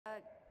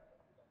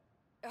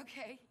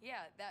Okay,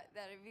 yeah,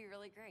 that'd be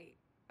really great.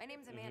 My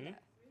name's Amanda,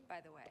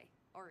 by the way,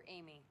 or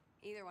Amy.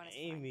 Either one is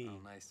Amy. fine.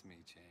 Oh, nice to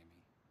meet you,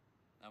 Amy.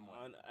 I'm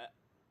Wayne.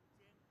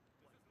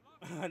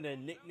 On the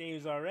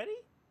nicknames already?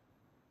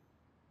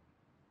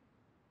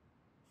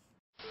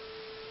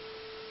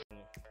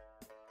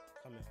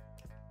 Come here.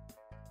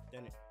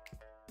 Then it.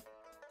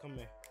 Come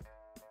here.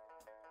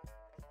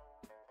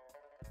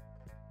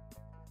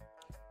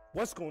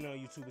 What's going on,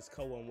 YouTube? It's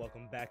Koa, and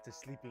welcome back to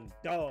Sleeping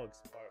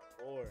Dogs, part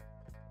 4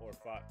 or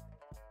 5.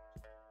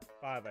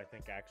 5, I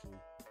think, actually.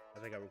 I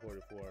think I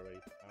recorded 4 already.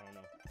 I don't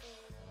know.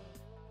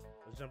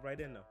 Let's jump right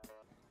in, though.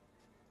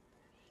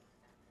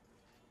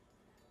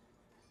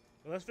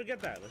 Well, let's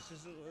forget that.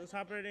 Let's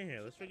hop right in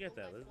here. Let's forget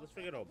that. Let's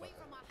forget all about that.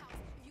 From our house.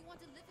 If you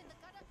want to live in the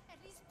gutter, at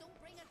least don't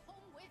bring it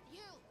home with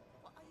you.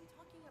 What are you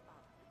talking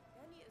about?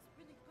 Danny is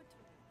really good to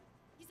me.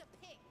 He's a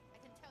pig. I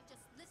can tell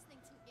just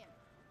listening to him.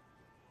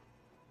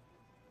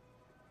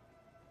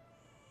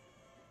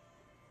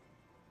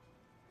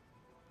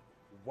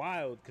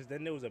 Wild, because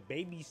then there was a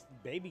baby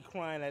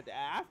crying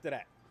after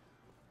that.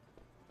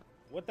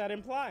 What that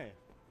implying?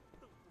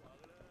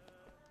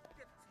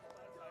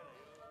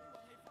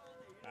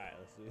 Alright,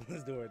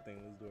 let's do our thing.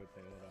 Hold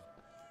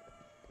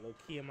on. Low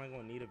key, am I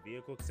gonna need a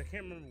vehicle? Because I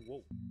can't remember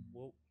what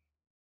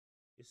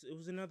it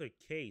was another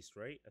case,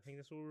 right? I think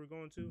that's what we were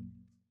going to.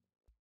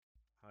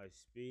 High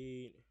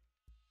speed.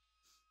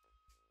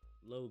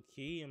 Low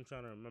key, I'm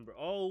trying to remember.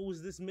 Oh, it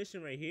was this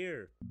mission right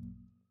here.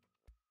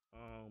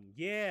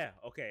 Yeah.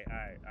 Okay. All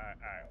right.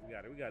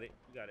 We got it.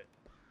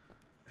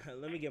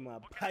 Let me get my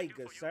bike,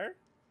 good sir.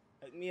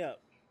 Hook me up.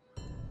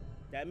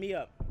 Dap me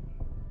up.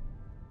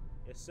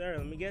 Yes, sir.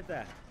 Let me get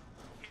that.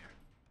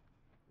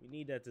 We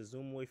need that to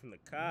zoom away from the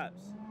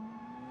cops.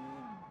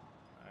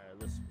 All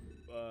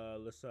right.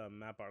 Let's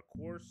map our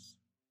course.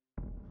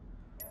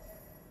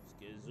 Let's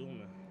get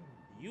zooming.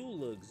 You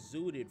look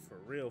zooted for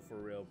real,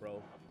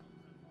 bro.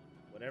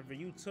 Whatever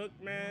you took,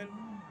 man,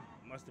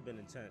 must have been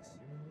intense.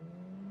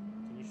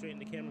 Can you straighten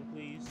the camera,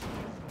 please?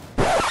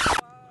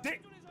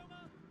 Dick!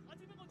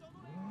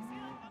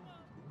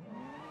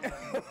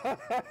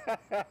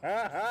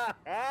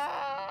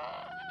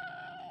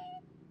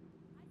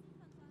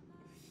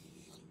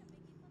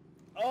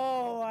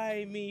 Oh, I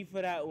ain't mean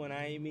for that one.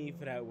 I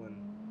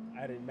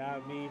did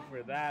not mean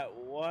for that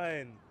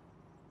one.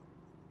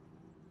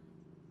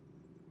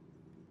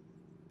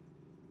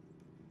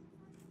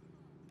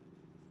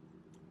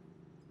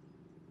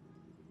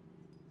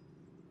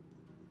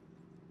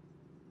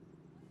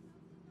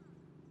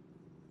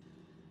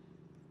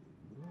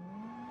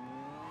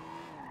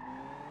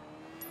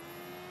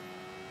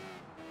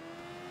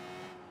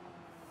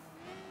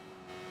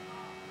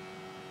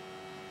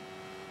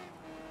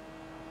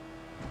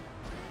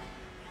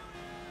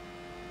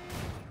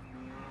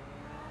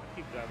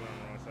 Driving on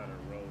the wrong side of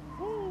the road.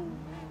 Woo!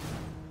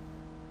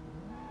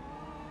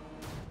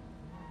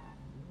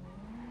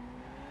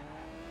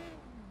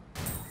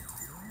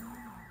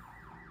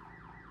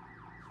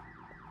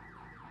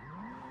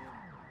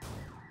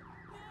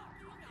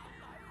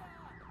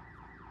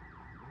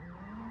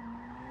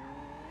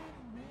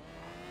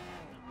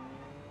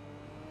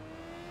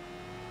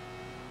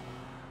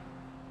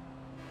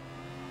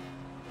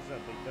 What's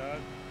up, big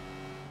dog?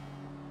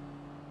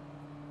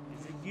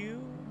 Is it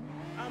you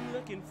I'm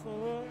looking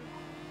for?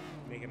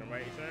 Making a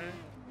right turn.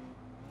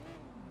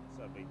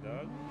 What's up, big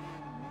dog?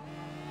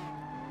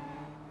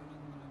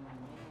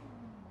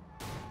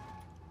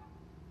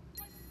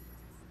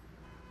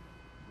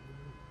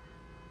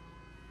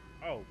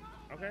 Oh,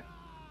 okay.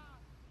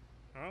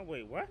 Huh?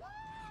 Wait, what?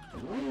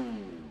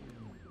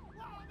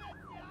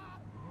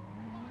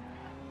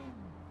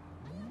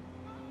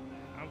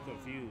 I'm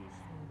confused.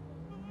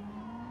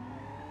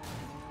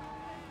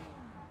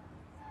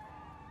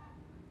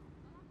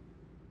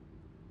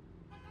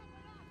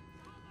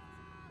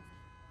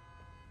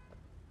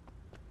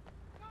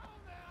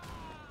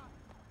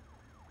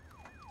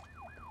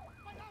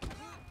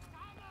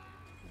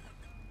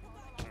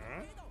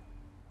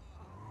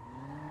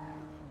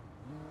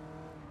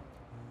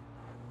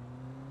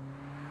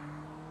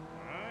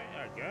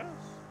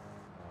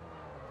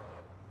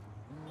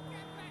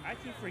 I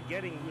keep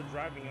forgetting we're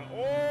driving on.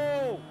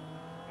 Oh!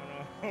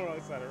 On the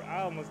wrong side of the road.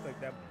 I almost took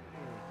that.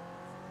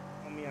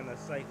 On me on the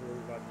cycle was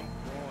about to be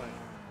gone.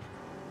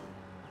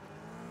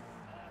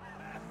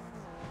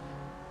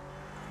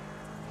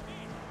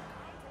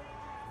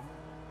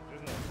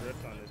 There's no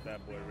drift on this bad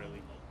boy,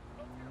 really.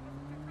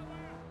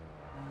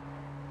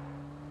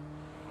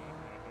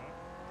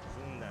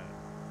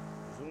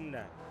 Zoom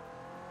that.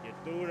 Get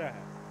through that.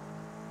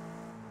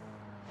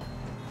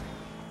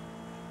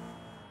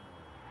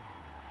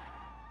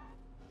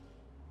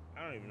 I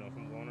don't even know if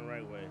I'm going the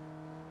right way.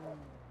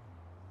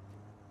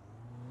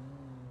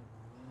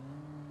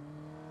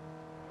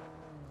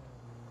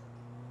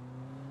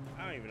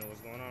 I don't even know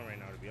what's going on right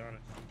now, to be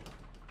honest.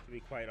 To be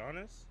quite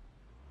honest.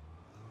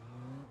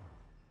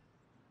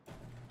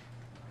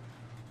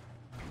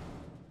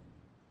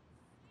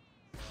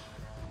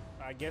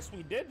 I guess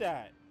we did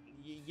that.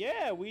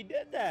 Yeah, we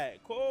did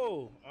that.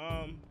 Cool.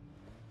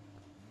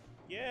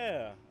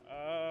 Yeah.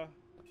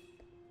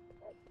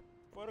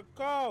 For the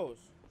cause.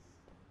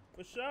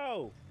 For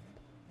sure.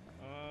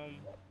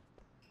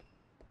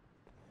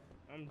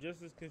 I'm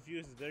just as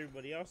confused as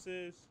everybody else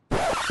is. Yeah,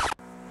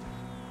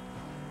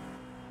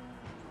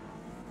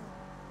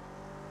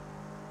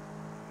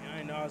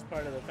 I know I was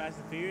part of the Fast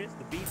and Furious.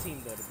 The B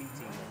team though, the B team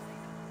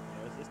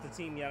though. You know, it's the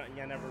team y'all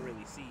never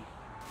really see.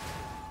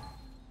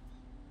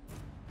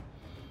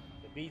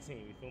 The B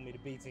team, you feel me? The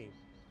B team.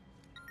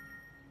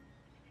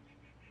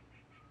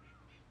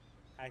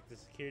 Hack the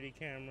security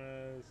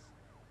cameras.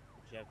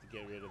 But you have to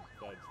get rid of the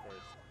bugs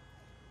first.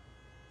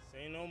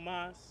 Say no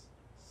mas.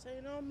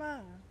 Say no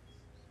mas.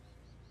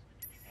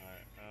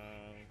 Alright,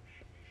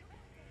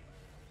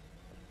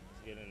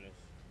 let's get in this.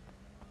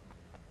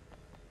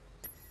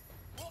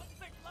 What's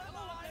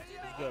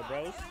good,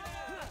 bros?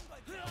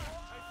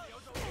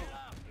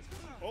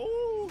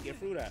 Oh, get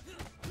through that.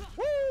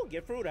 Woo,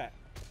 get through that.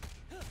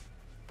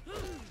 Yes,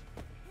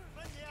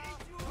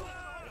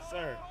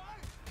 sir.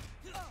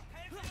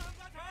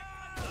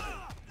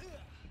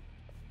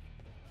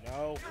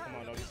 No, come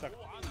on, don't get stuck.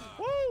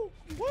 Woo,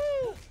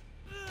 woo.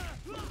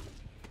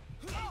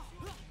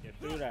 Get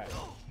through that.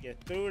 Get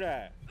through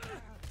that.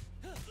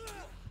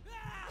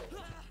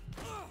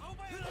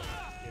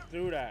 Get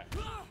through that.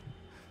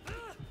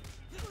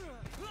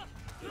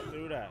 Get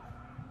through that.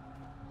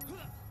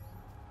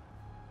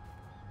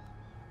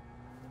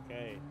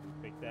 Okay,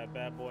 pick that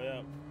bad boy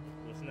up.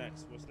 What's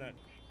next? What's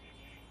next?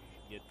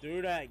 Get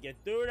through that. Get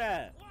through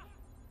that.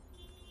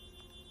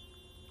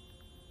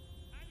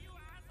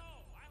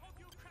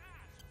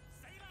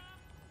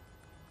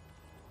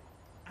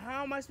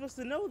 How am I supposed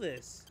to know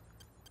this?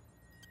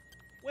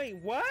 Wait,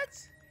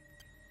 what?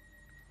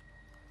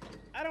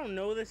 I don't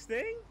know this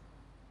thing.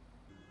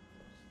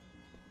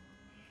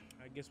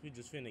 I guess we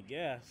just finna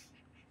guess.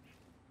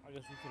 I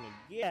guess we finna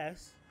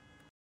guess.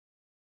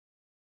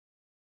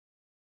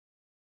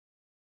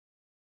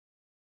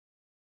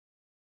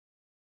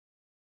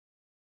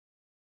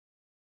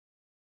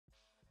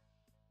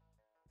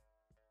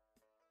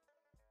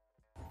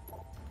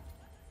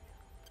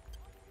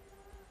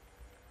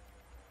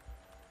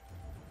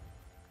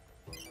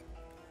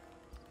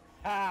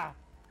 Ha!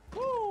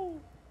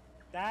 Woo!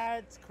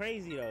 That's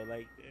crazy though.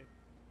 Like,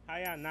 how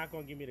y'all not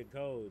gonna give me the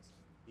codes?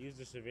 Use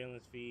the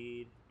surveillance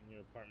feed in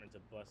your apartment to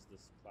bust the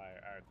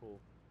supplier. Alright,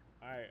 cool.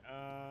 Alright,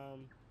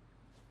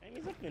 that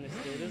means I'm finna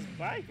steal this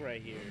bike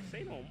right here.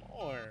 Say no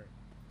more.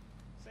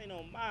 Say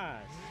no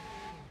mas.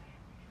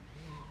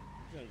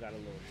 This one got a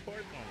little torque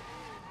on it.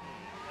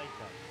 I like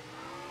that.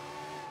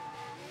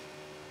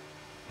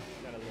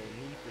 Got a little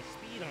need for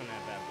speed on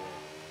that bad boy.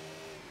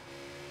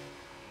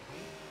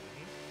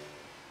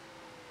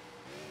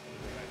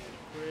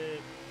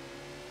 Crib.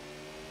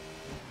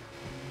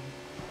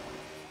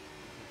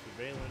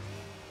 Surveillance.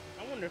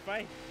 I wonder if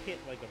I hit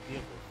like a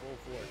vehicle full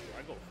force, do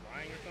I go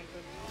flying or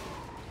something?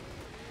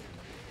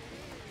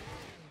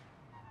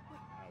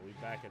 Alright, we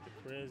back at the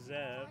Rizz.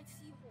 White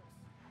seahorse.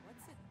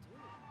 What's it do?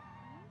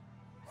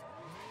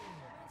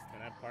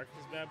 Can I park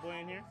this bad boy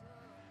in here?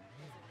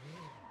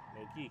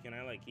 No key. Can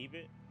I like keep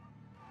it?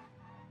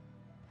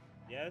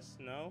 Yes?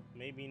 No?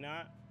 Maybe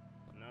not?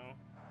 No?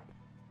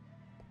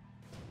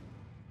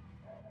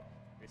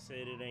 They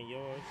said it ain't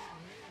yours.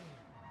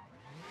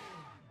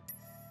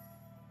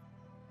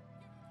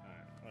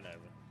 Alright,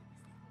 whatever.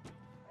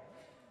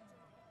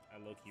 I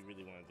low-key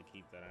really wanted to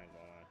keep that, I ain't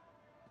gonna lie.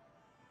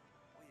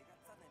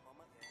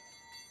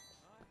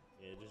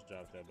 Yeah, just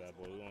drop that bad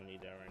boy. We won't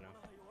need that right now.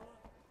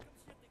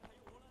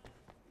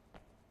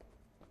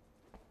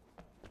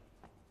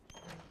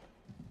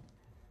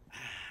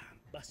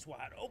 Bus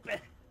wide open.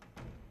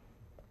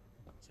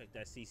 Check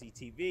that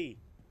CCTV.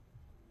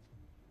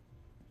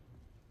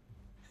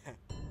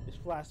 This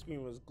flash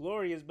screen was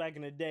glorious back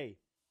in the day.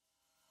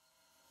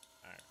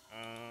 Alright,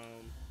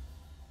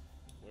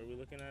 what are we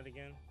looking at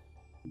again?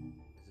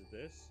 Is it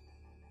this?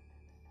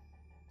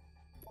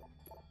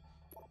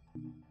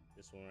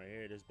 This one right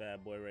here, this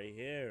bad boy right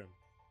here.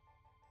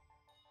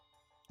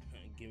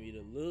 Give me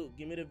the loot,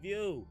 give me the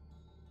view.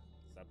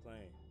 Stop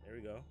playing. There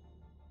we go.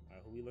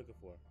 Alright, who we looking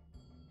for?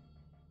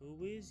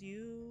 Who is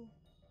you?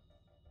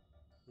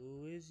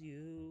 Who is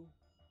you?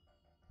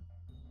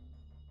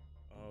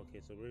 Oh,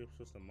 okay, so we're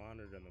supposed to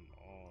monitor them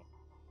all.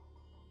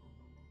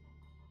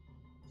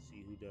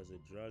 See who does a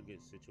drug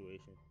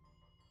situation.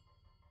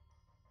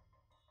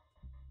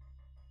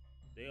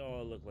 They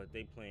all look like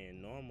they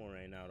playing normal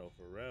right now though,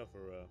 for real, for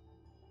real.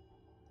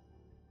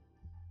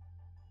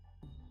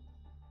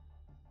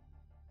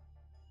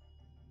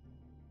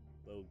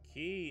 Low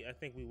key, I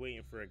think we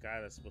waiting for a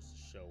guy that's supposed to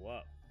show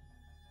up.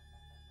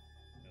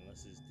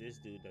 Unless it's this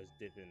dude that's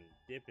dipping.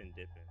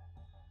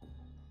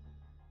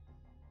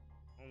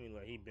 Homie,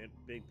 like he been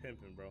big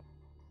pimping, bro.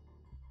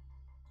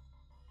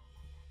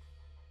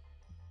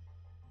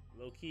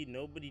 Low key,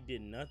 nobody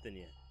did nothing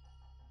yet.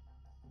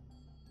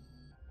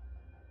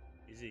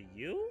 Is it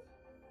you?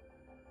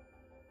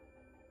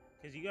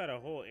 Cause you got a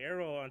whole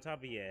arrow on top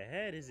of your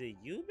head. Is it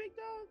you, big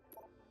dog?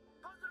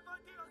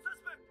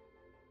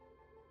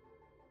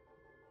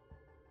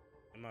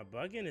 Am I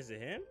bugging? Is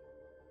it him?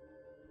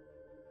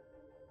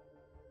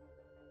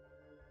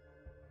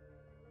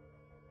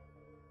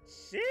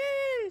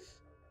 Sheesh.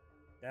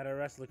 That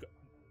arrest look.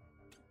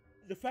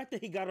 The fact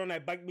that he got on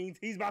that bike means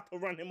he's about to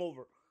run him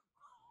over.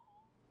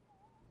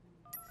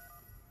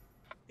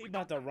 He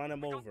about to run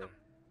him over.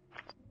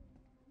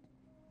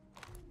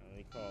 Let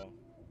me call.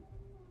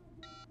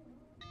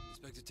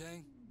 Inspector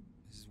Tang,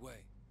 this is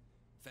Wei.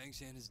 Fang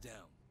Shan is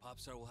down.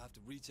 Popstar will have to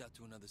reach out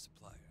to another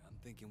supplier. I'm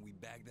thinking we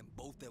bag them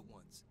both at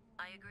once.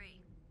 I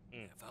agree.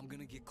 If I'm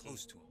gonna get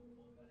close to him,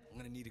 I'm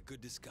gonna need a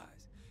good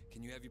disguise.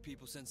 Can you have your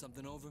people send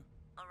something over?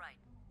 All right.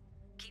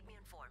 Keep me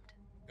informed.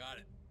 Got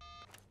it.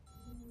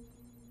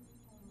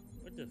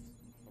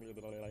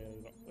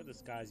 What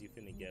disguise you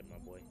finna get, my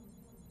boy?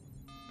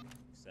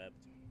 Except.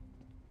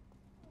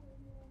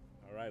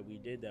 All right, we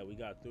did that. We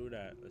got through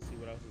that. Let's see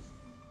what else is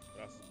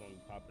gonna be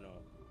popping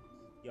off.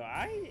 Yo,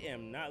 I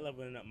am not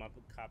leveling up my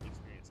cop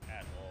experience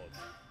at all.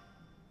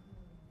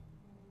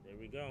 There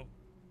we go.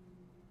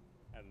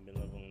 Haven't been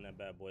leveling that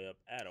bad boy up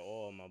at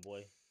all, my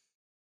boy.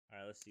 All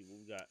right, let's see what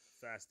we got.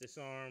 Fast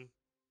disarm,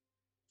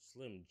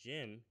 slim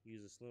Jim.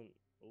 Use a slim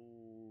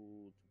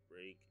to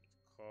break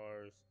into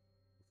cars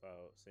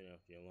without setting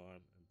off the alarm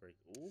and break.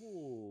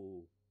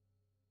 Ooh,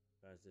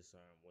 fast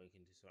disarm. Wake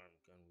and disarm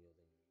gun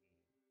wielding.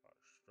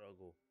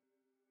 Struggle.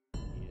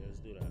 Yeah, let's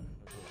do that.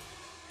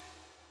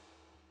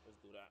 Let's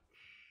do that.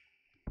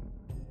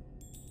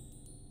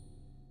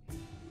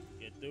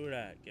 Get through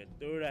that. Get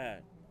through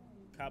that.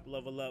 Cop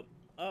level up.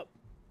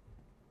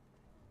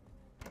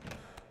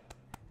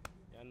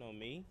 Y'all know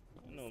me.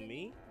 I know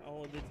me. I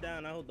hold it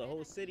down. I hold the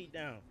whole city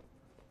down.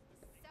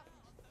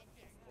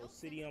 Whole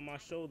city on my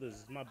shoulders.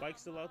 Is my bike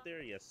still out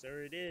there? Yes,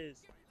 sir, it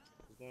is.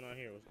 What's going on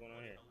here? What's going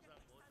on here?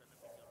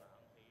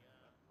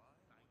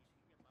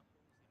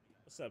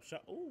 What's up,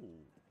 shot?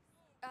 Ooh.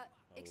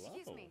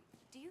 Excuse Hello. me.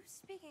 Do you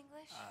speak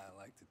English? I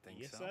like to think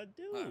Yes, so. I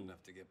do. Not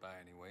enough to get by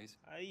anyways.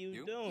 How you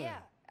You? doing? Yeah,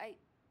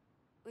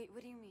 Wait,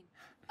 what do you mean?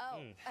 Oh.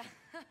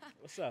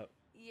 What's up?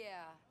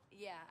 Yeah,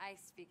 I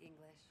speak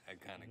English. I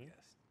kind of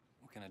guessed.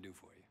 What can I do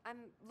for you?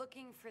 I'm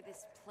looking for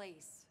this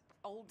place,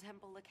 Old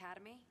Temple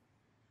Academy.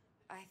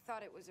 I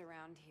thought it was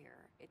around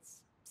here.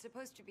 It's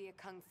supposed to be a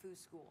kung fu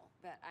school,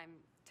 but I'm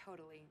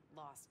totally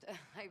lost.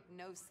 I have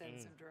no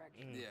sense of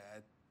direction. Yeah,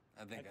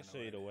 I think I can know show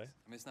you where the it way. is.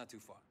 I mean, it's not too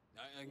far.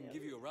 I can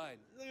give you a ride.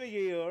 Let me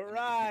give you a think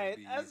ride. it'd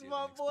be That's easier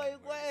my than boy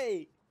explaining where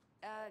Way.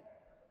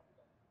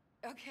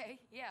 Okay,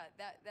 yeah,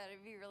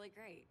 that'd be really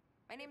great.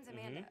 My name's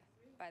Amanda,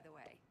 by the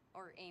way,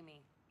 or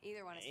Amy.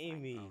 Either one is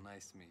Amy. Oh,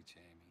 nice to meet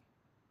you, Amy.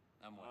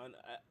 I'm one.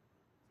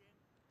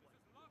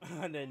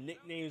 On the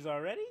nicknames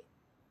already?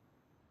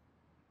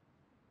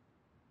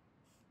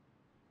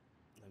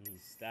 Let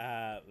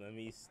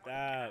me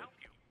stop.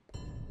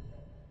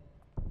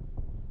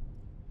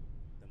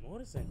 The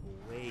motorcycle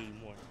way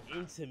more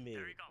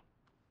intimate.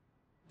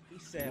 He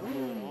said,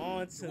 hold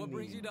on to What me.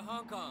 brings you to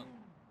Hong Kong?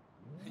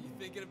 You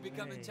thinking of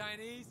becoming Hey.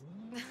 Chinese?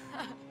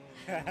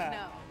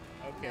 No.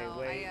 Okay, no,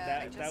 wait,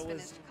 I just that was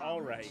finished all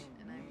college, right.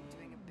 And I'm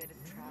doing a bit of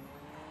traveling.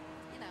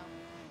 You know,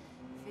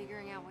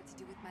 figuring out what to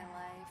do with my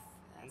life,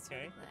 that sort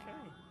Okay, of thing.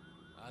 okay.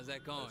 How's that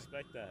I going?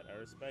 respect that. I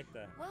respect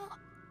that. Well,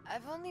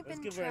 I've only Let's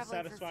been give her a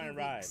traveling for a few satisfying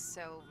ride. weeks,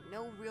 so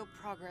no real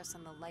progress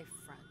on the life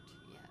front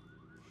yet.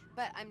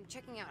 But I'm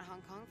checking out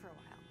Hong Kong for a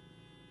while.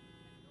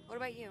 What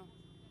about you?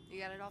 You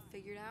got it all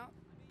figured out?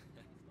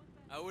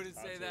 I wouldn't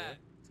Talk say to that.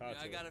 her. Talk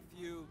I to got her. a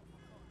few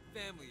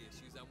family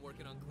issues I'm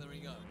working on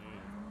clearing up.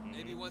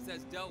 Maybe once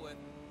that's dealt with,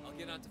 I'll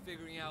get on to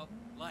figuring out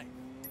life.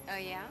 Oh,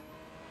 yeah?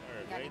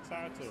 All Got right, it.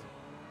 talk to her.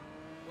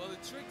 Well, the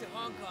trick to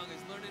Hong Kong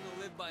is learning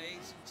to live by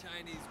ancient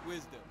Chinese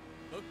wisdom.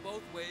 Look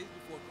both ways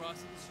before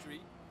crossing the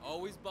street.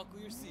 Always buckle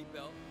your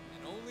seatbelt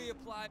and only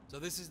apply. So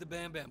this is the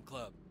Bam Bam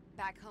Club.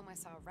 Back home, I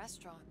saw a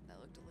restaurant that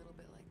looked a little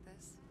bit like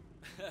this.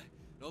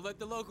 Don't let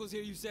the locals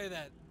hear you say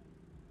that.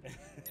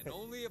 And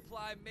only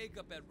apply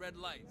makeup at red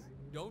lights.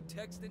 Don't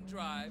text and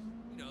drive.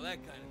 You know,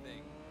 that kind of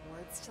thing.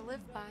 Words to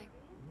live by.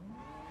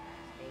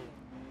 So,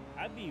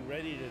 I'd be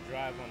ready to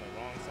drive on the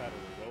wrong side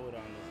of the road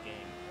on this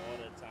game all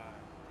the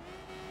time.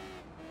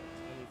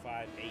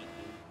 25-8, dude.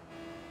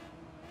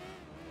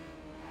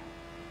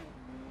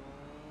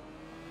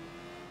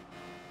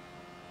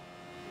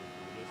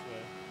 This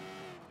way.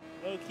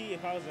 Low key,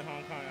 if I was in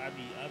Hong Kong, I'd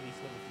be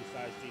slipping through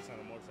side streets on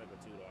a motorcycle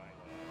too, though. I ain't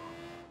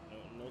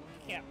gonna lie. No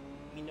cap.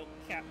 No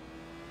cap.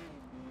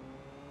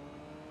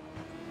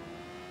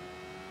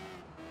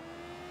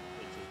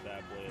 Switch this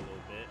bad boy a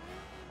little bit.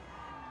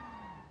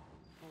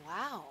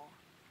 Wow.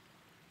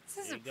 This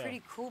is There a you go.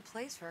 pretty cool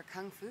place for a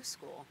kung fu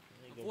school.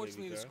 There you go,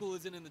 Unfortunately, baby the girl. school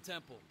isn't in the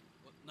temple.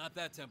 Well, not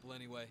that temple,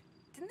 anyway.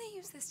 Didn't they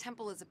use this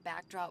temple as a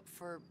backdrop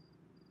for,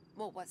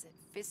 what was it,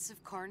 Fists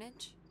of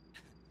Carnage?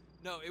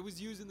 No, it was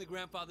used in the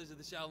grandfathers of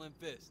the Shaolin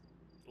Fist.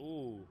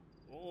 Ooh,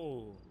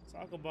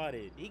 talk about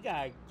it. He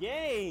got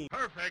game.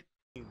 Perfect.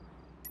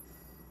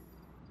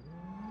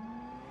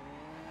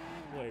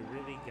 Boy,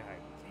 really got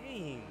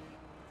game.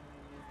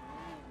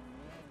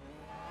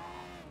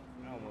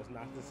 I almost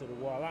knocked this to the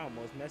wall. I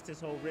almost messed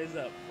this whole rizz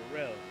up, for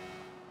real.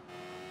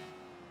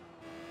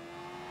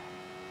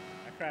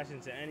 I crash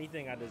into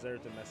anything, I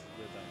deserve to mess this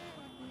rizz up.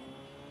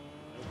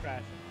 No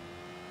crashing.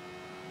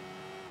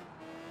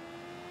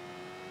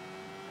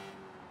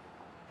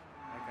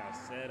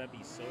 said, I'd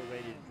be so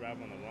ready to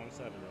drive on the wrong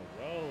side of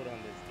the road on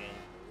this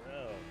game, for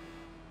real.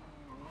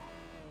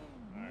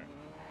 Alright.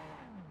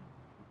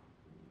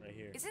 Right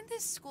here. Isn't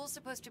this school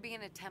supposed to be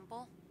in a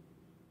temple?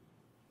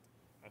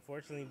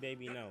 Unfortunately,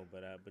 baby, no,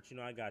 but you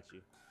know I got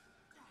you.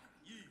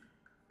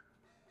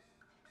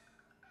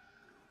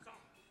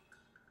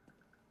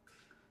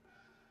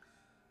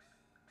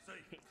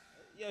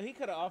 Yo, he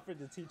could have offered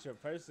to teach her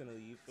personally,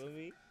 you feel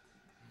me?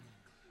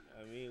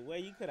 I mean, well,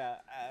 you could have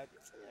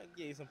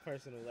gave you some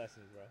personal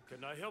lessons, bro.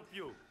 Can I help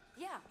you?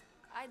 Yeah,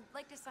 I'd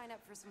like to sign up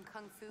for some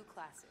kung fu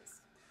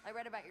classes. I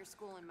read about your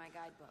school in my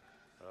guidebook.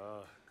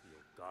 Your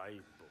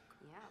guidebook.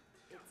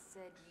 Yeah, it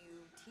said you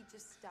teach a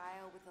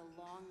style with a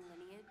long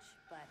lineage,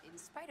 but in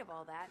spite of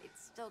all that,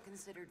 it's still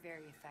considered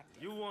very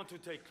effective. You want to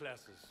take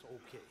classes,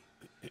 okay.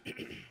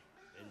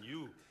 And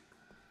you?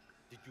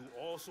 Did you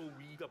also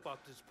read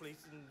about this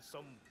place in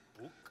some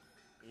book?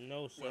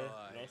 No, sir.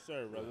 Well, no,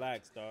 sir.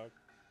 Relax, dog.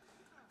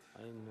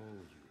 I know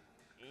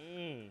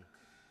you.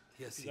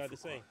 Yes, What you got to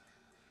say?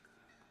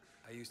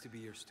 I used to be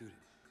your student.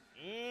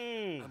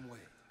 I'm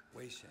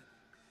Wei Shen.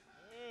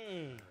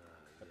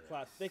 The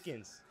plot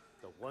thickens.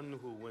 The one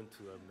who went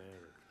to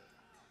America.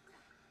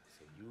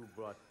 So you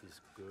brought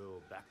this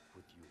girl back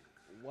with you.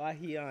 Why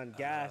he on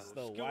gas,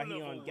 though? Skill Why he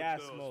level on with gas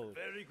girls. mode?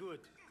 Very good.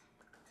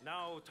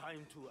 Now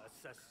time to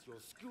assess your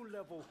skill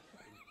level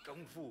in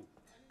Kung Fu.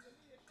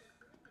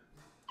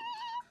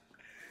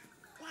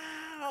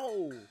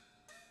 Wow!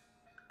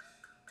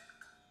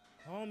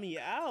 Call me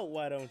out,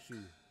 why don't you?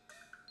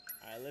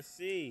 Alright, let's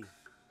see.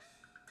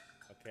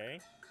 Okay.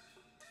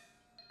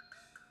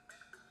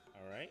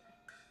 Alright.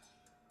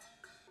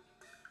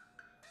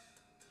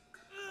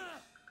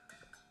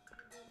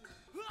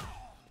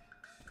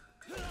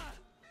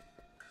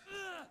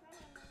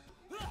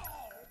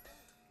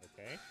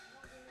 Okay.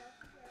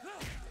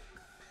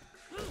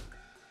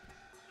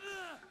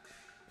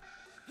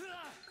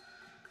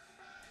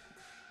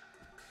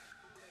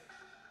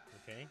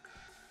 Okay.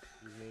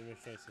 Use movement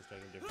strengths to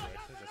strike in different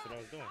directions. That's what I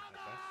was doing.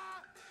 Okay.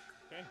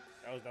 Okay.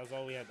 That was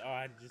all we had. Oh,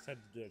 I just had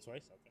to do it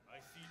twice. Okay. I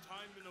see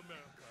time in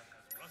America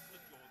has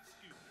rusted your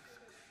skills.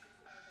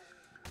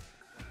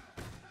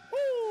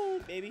 Woo,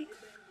 baby.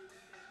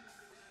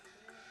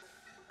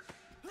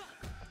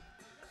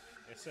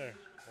 Yes, sir.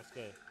 What's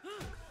good?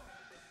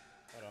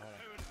 Hold on.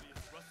 Apparently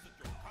it's rusted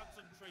your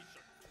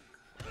concentration.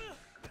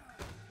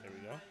 There we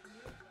go.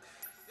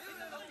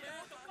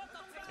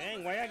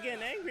 Dang, why y'all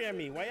getting angry at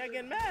me? Why y'all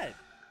getting mad?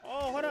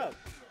 Oh, hold up.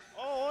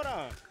 Oh, hold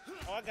on.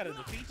 Oh, I gotta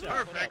defeat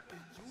y'all. Perfect.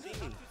 See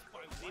me.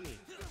 See me.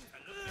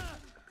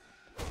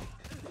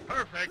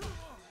 Perfect.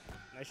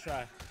 Nice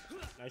try.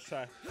 Nice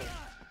try. You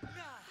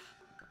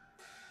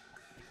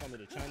call me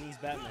the Chinese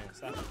Batman.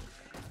 Stop it.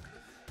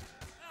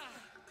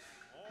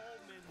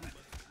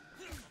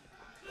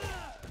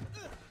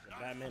 The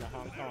Batman of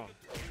Hong Kong.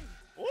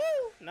 Woo!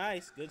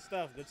 Nice. Good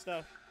stuff. Good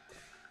stuff.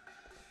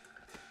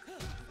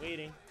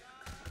 Waiting.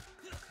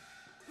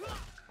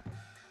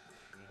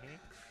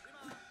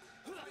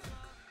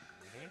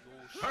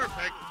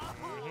 Perfect.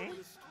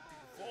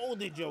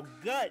 Folded your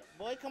gut,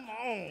 boy. Come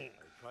on. I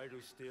try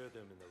to steer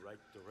them in the right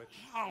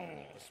direction,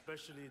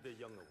 especially the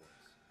younger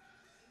ones.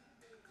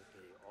 But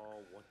they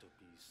all want to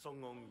be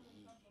Songong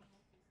Yi.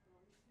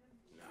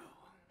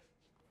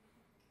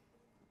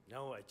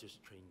 Now I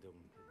just train them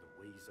in the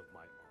ways of my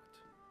art.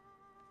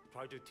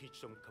 Try to teach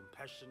them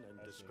compassion and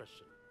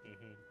discretion.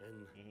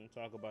 And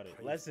Talk about it.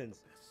 pray for Lessons.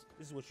 the best.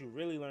 This is what you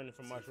really learning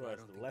from martial I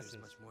arts. don't The think there's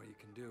lessons. much more you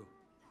can do.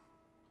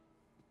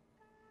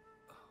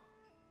 Oh,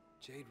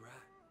 Jade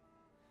Rat.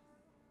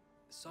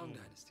 The Song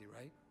Dynasty,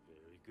 right?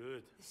 Very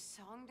good. The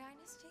Song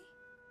Dynasty?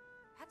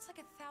 That's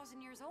like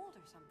 1,000 years old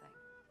or something.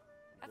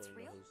 That's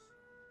Boy real? knows.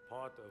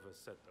 Part of a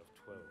set of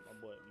 12.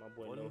 My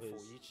boy One know for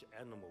his. each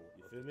animal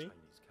You of feel the me?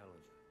 Chinese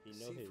calendar. He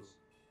know Sifu, his.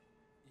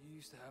 you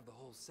used to have the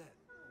whole set.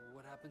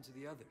 What happened to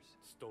the others?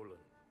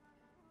 Stolen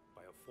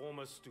by a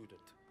former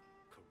student,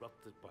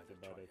 corrupted by the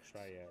About the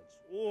triads. triads.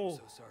 Oh.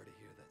 So sorry to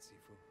hear that,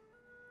 Sifu.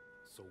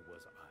 So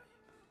was I.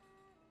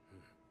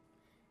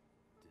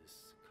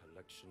 This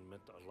collection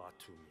meant a lot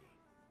to me.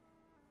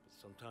 But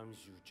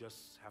sometimes you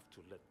just have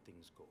to let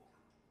things go.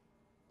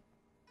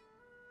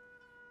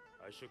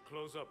 I should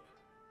close up.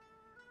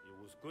 It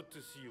was good to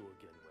see you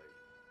again, Wei.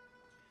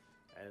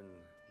 And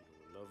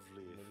your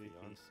lovely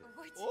fiancé.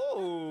 What?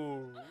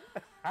 Oh.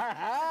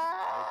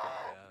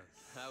 Yeah,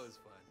 that was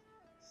fun.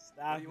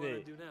 Stop What do you want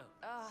it. to do now?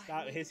 I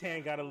Stop. need His to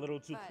hand got a go, little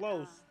too but,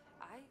 close.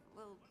 I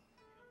will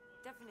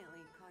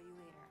definitely call you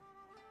later.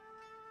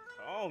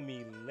 Call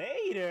me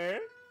later.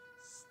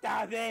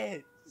 Stop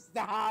it.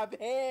 Stop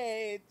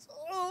it.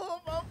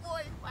 Oh, my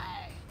boy,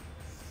 Wei.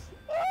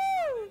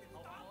 Woo.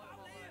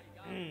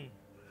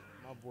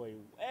 My boy,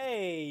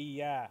 Wei.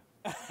 Yeah.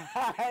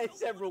 I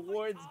said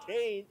rewards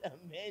gained.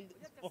 Amend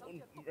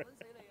phone number.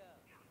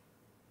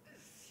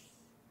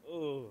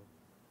 Ooh.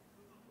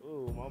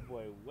 Ooh, my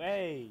boy,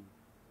 Wei.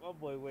 My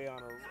boy, Wei on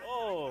a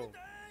roll.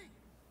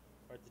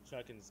 Part the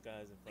truck in the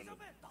skies in front of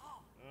me.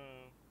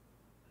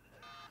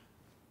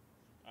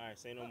 Alright,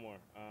 say no more.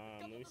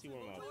 Let me see where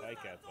my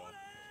bike at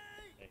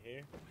though. Right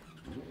here.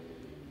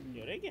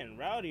 Yo, they getting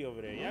rowdy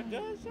over there. Y'all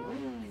good,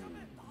 son?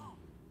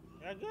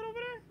 Y'all good over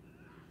there?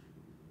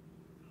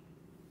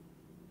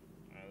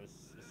 Alright, let's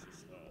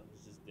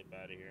just dip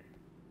out of here.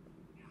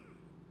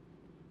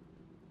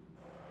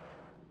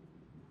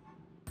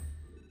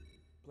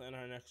 Plan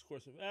our next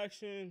course of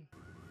action.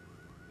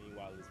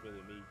 Meanwhile, it's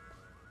really me.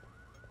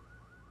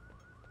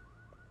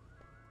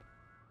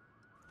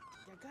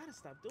 Y'all gotta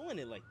stop doing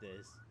it like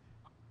this.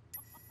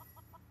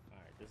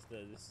 Alright, this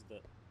is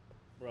the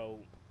bro.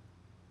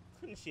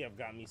 Couldn't she have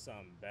got me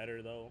something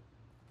better though?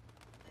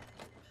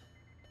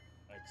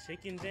 A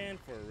chicken den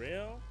for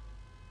real?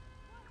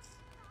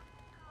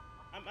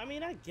 I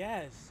mean, I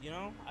guess, you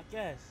know, I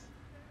guess.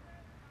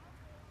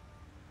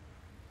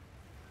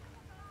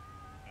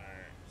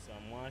 Alright, so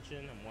I'm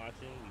watching,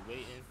 we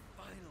waiting.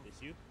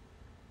 This you?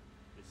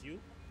 This you?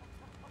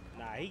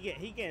 Nah,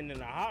 he getting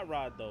in a hot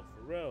rod though,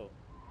 for real.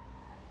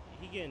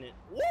 He getting it.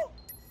 Woo!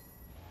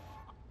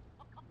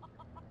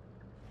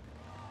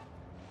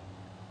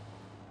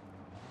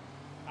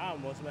 I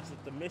almost messed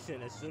up the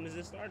mission as soon as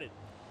it started.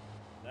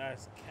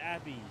 That's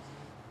cabbies.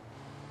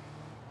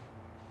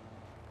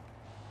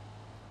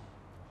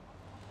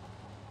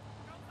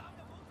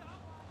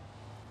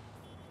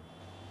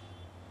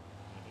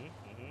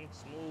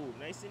 Smooth,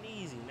 nice and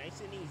easy,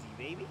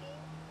 baby.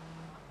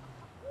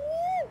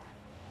 Woo!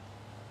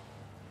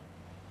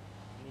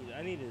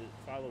 I need to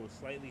follow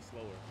slightly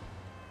slower.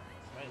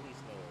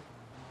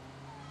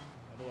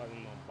 Otherwise,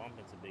 I'm gonna bump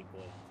into big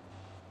boy.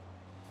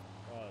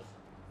 Pause.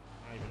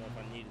 I don't even know if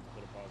I needed to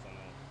put a pause on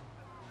that.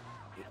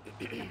 But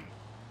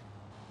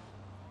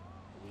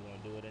we're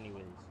gonna do it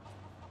anyways.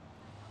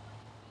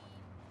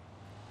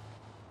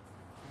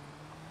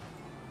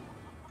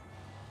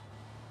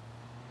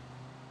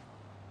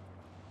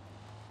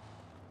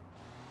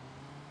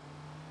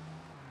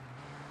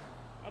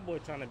 My boy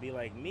trying to be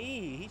like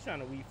me. He's trying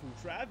to weave through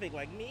traffic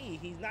like me.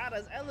 He's not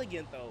as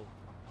elegant though.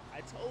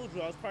 I told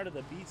you I was part of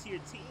the B tier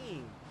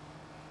team.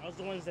 I was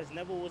the ones that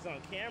never was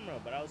on camera,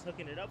 but I was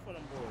hooking it up for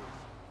them boys.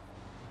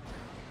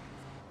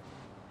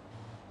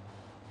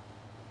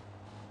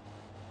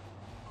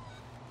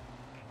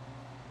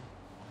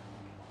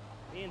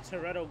 Me and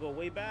Toretto go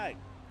way back.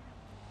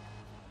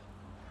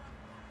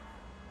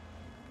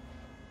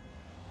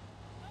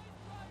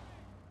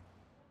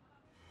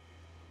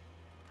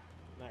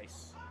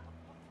 Nice.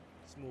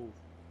 Smooth.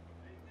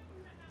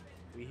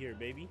 We here,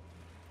 baby.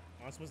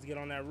 Am I supposed to get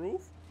on that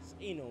roof?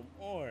 Say no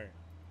more.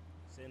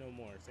 Say no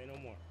more. Say no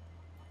more.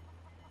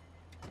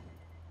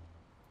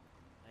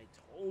 I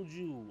told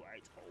you.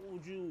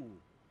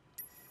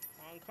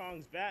 Hong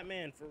Kong's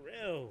Batman, for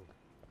real.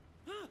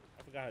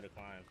 I forgot how to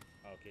climb.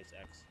 Oh, okay, it's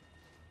X.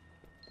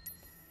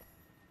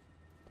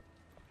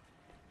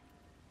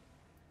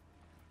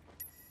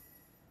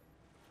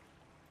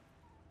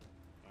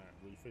 Alright,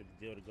 wait for the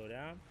deal to go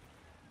down.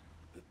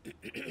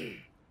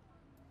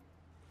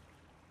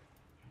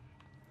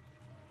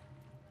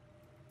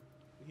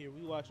 Here,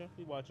 we watching.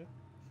 Get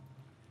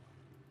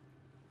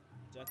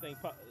your thing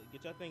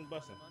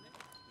busting. You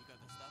got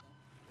the stuff?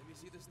 Let me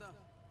see the stuff.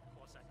 Of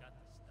course I got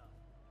the stuff.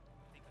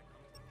 Think I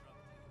come to a drug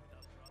deal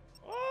without drugs?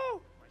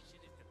 Oh! My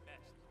shit is the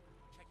best.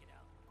 Check it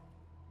out.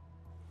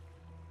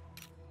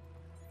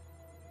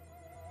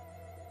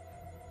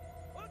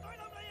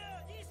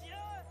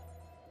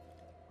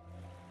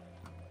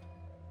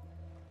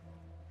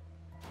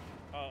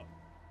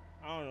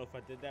 I don't know if I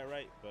did that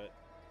right, but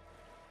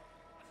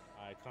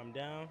alright, calm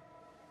down.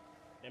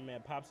 That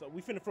man Popstar.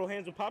 We finna throw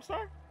hands with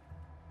Popstar?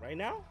 Right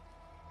now?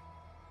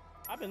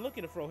 I've been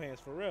looking to throw hands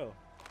for real.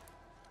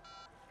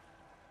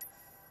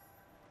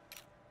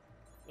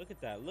 Look at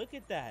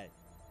that.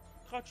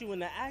 Caught you in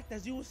the act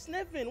as you were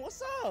sniffing.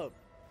 What's up?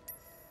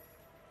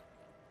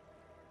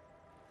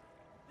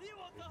 You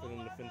for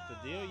them to finish the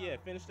deal? Yeah,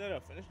 finish that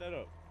up.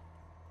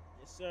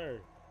 Yes,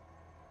 sir.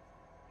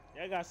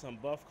 Y'all got some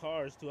buff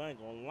cars too. I ain't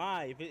gonna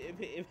lie.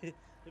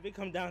 If it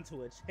come down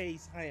to a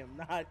chase, I am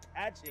not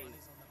catching.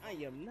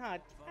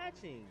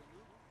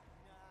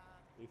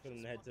 Wait for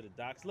them to head to the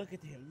docks. Look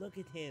at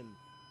him.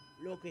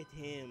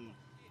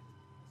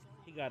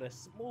 He got a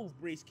smooth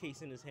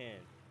briefcase in his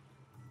hand.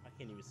 I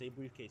can't even say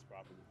briefcase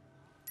properly.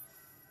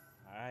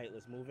 All right,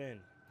 let's move in.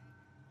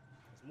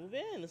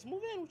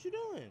 What you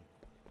doing?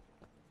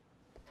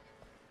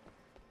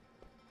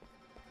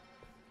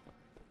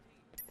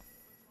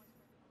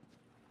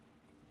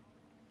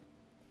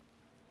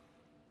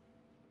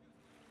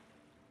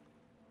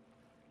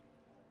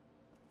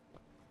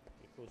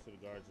 Close to the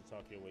guards to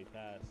talk your way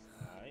past.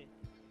 Alright.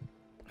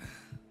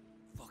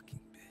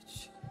 Fucking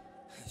bitch.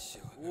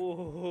 Sure.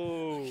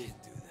 Whoa. I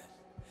can't do that.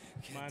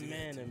 My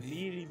man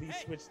immediately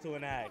switched to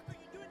an act. What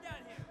are you doing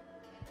down here?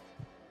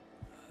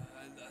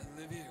 I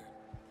live here.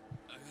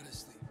 I gotta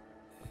sleep.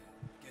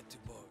 Get to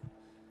bar.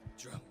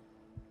 Drunk.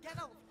 Get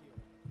out of here.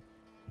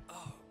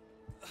 Oh.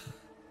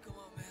 Come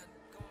on, man.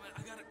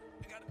 I gotta.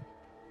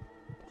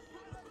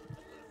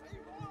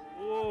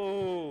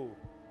 Whoa.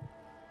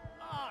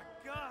 Oh,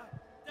 God.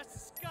 That's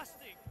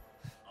disgusting.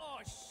 Oh,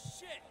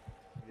 shit.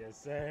 Yes,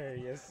 sir.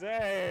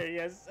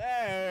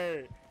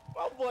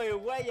 My boy,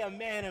 way a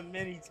man of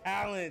many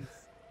talents.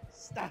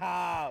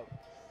 Stop.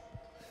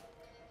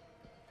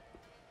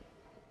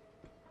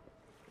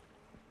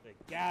 The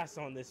gas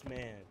on this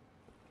man.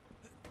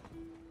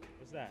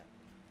 What's that?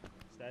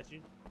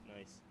 Statue?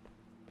 Nice.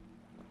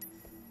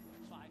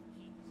 5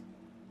 keys.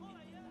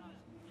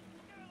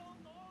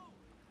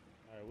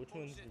 Alright, which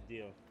one's the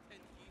deal? 10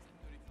 keys and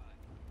 35.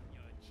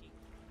 You're cheap.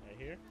 Right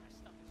here? That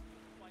stuff is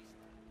twice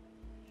that.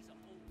 These are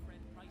old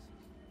friend prices.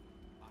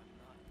 I'm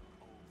not your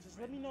old Just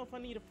let me know if I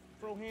need to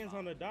throw hands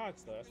on the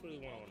dogs, though. That's really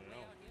what I want to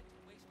know.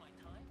 Waste my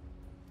time?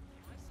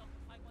 I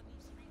supply one these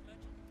street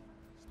merchants.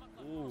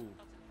 Smuggler Ooh.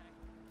 doesn't hack.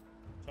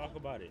 Talk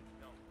about it.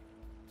 No.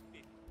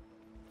 Big.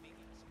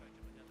 Making a scourge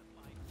of another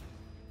 5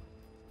 keys.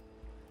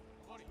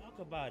 Talk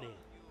about it.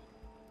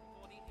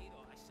 48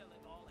 or I sell it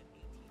all at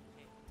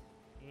 18K.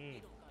 They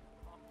don't got a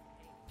problem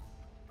paying.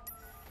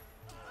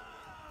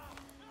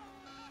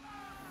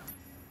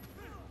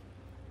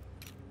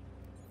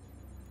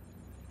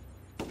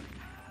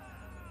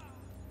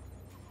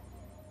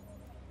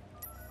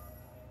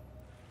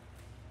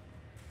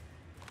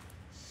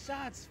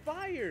 Shots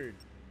fired.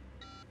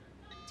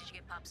 Did you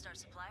get Popstar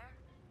supplier?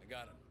 I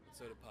got him. And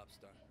so did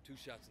Popstar. 2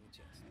 shots in the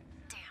chest.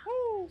 Damn.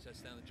 Woo.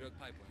 Shuts down the drug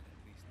pipeline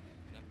at least.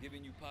 And I'm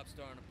giving you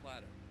Popstar on a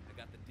platter. I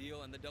got the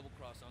deal and the double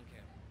cross on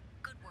camera.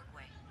 Good work,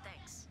 Wei.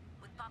 Thanks.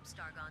 With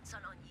Popstar gone,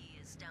 Sun On Yi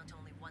is down to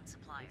only one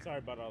supplier. Sorry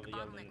about all the The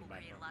yelling bottleneck in the will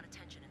create a background. lot of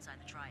tension inside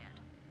the triad.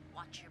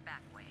 Watch your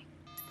back, Wei.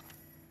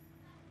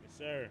 Yes,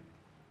 sir.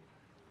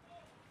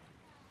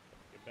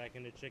 Get back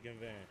in the chicken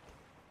van.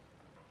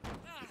 Let's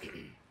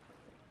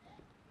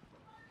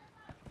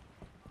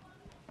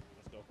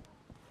go.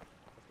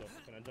 Let's go.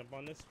 Can I jump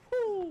on this?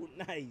 Woo!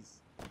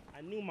 Nice.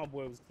 I knew my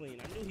boy was clean.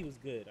 I knew he was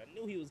good. I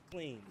knew he was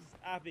clean.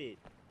 Stop it.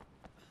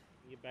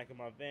 Get back in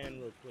my van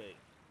real quick.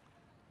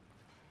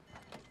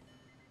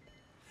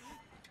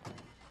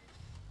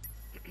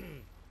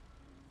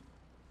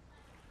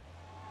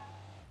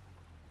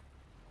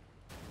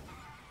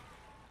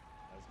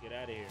 Let's get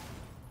out of here.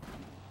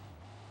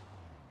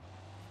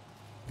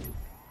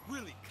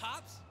 Really,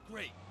 cops?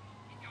 Great.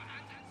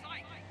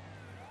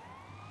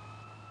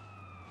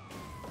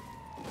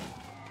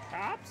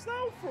 Cops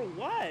though? For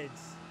what?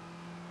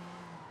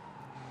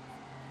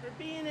 For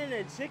being in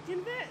a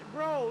chicken vet?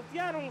 Bro, if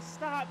y'all don't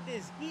stop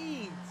this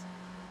heat,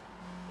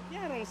 if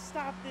y'all don't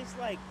stop this,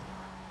 like,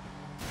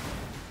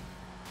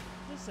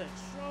 this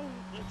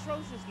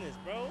atrociousness,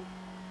 bro.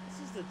 This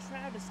is a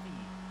travesty.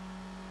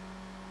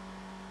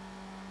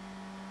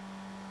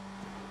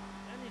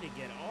 I need to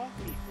get off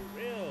me for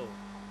real.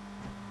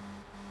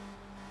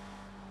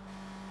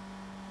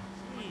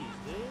 Jeez,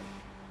 dude.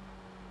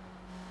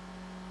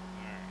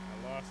 Alright, I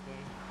lost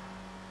him.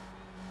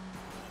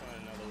 Find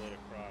another way to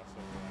cross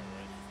over that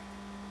ridge.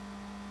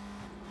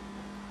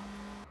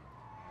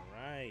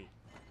 Alright.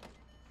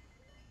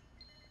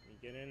 Let me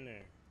get in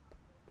there.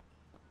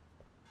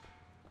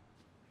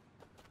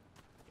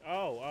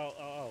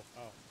 Oh.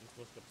 I'm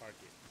supposed to park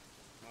it.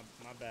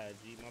 My bad,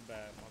 G. My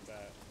bad. I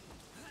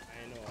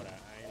ain't know all that.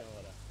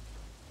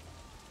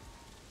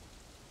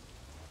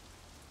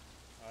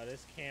 Oh,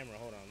 this camera.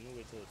 Hold on. Let me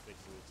wait till it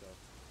fixes itself.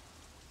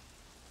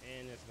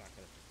 And it's not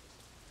gonna fix it.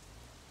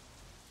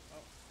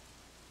 Oh.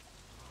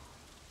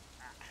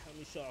 Let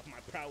me show off my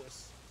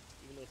prowess,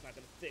 even though it's not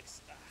gonna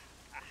fix.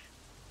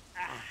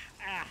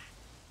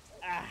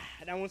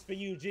 That one's for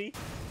you, G.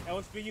 That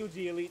one's for you,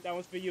 G Elite. That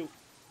one's for you.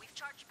 We've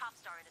charged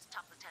Popstar and his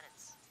top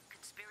lieutenants.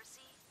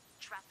 Conspiracy,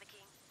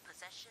 trafficking,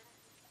 possession,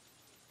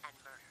 and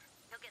murder.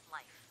 He'll get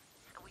life.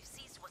 And we've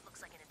seized what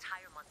looks like an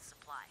entire month's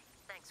supply.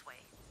 Thanks,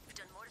 Wei. We've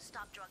done more to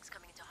stop drugs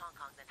coming into Hong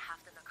Kong than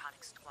half the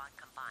narcotics squad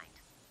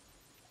combined.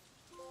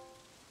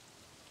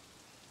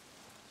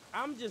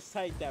 I'm just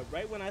hyped that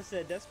right when I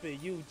said that's for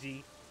you,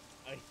 G,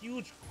 a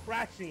huge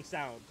crashing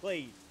sound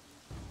played.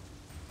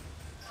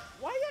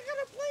 Why y'all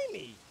gotta play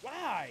me?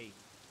 Why?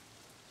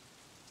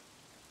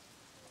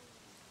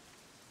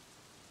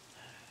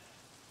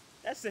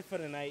 That's it for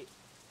the night.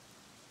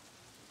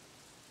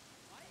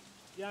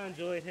 If y'all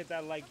enjoyed, hit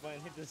that like button,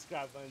 hit the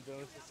subscribe button, join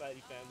the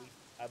Society family.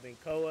 I've been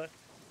Koa.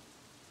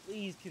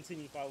 Please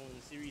continue following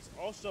the series.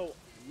 Also,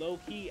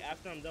 low-key,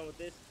 after I'm done with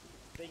this,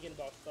 thinking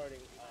about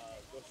starting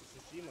Ghost of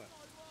Tsushima.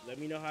 Let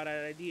me know how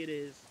that idea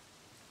is.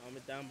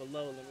 Comment down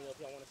below. Let me know if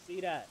y'all want to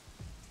see that.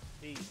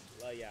 Peace.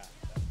 Love y'all.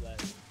 God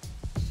bless.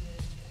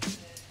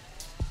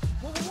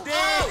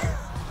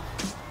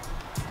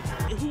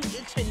 Who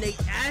itching they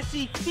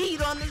assy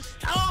feet on the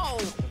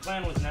stove? The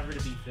plan was never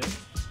to be fixed.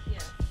 Yeah.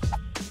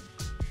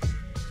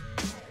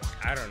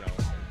 I don't know.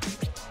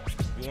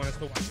 You want us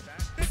to watch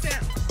that? Sit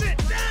down! Sit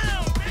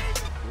down, man!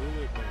 Do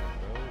it, man,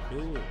 bro.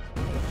 Do it.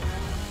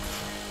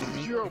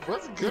 Yo,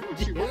 what's good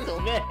with you? What the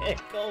Man,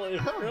 going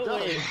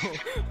through it.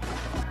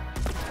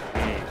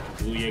 Hey,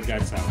 do your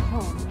guts out.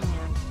 Oh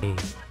man. Hey,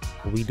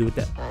 what we do with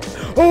that?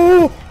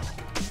 Oh!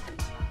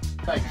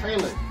 Like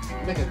trailer.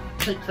 Make a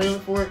trailer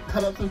for it,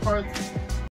 cut up some parts.